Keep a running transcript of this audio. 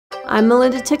I'm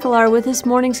Melinda Ticklar with this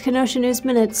morning's Kenosha News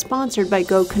Minute, sponsored by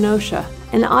Go Kenosha.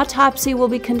 An autopsy will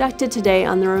be conducted today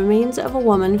on the remains of a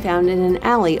woman found in an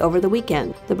alley over the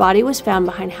weekend. The body was found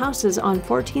behind houses on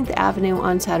 14th Avenue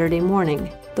on Saturday morning.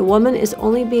 The woman is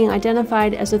only being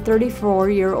identified as a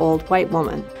 34-year-old white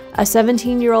woman. A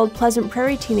 17-year-old Pleasant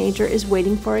Prairie teenager is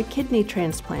waiting for a kidney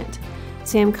transplant.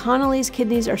 Sam Connolly's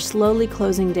kidneys are slowly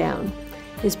closing down.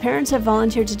 His parents have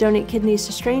volunteered to donate kidneys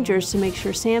to strangers to make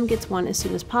sure Sam gets one as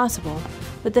soon as possible,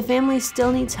 but the family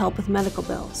still needs help with medical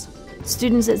bills.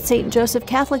 Students at St. Joseph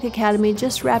Catholic Academy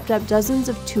just wrapped up dozens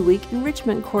of 2-week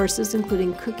enrichment courses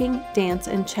including cooking, dance,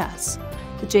 and chess.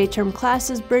 The J-term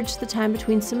classes bridge the time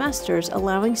between semesters,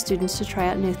 allowing students to try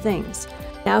out new things.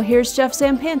 Now here's Jeff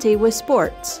Zampanti with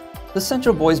sports. The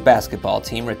Central boys basketball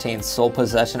team retained sole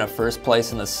possession of first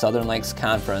place in the Southern Lakes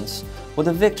Conference with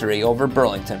a victory over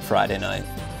Burlington Friday night.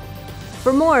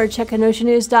 For more, check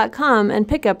KenoshaNews.com and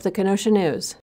pick up the Kenosha News.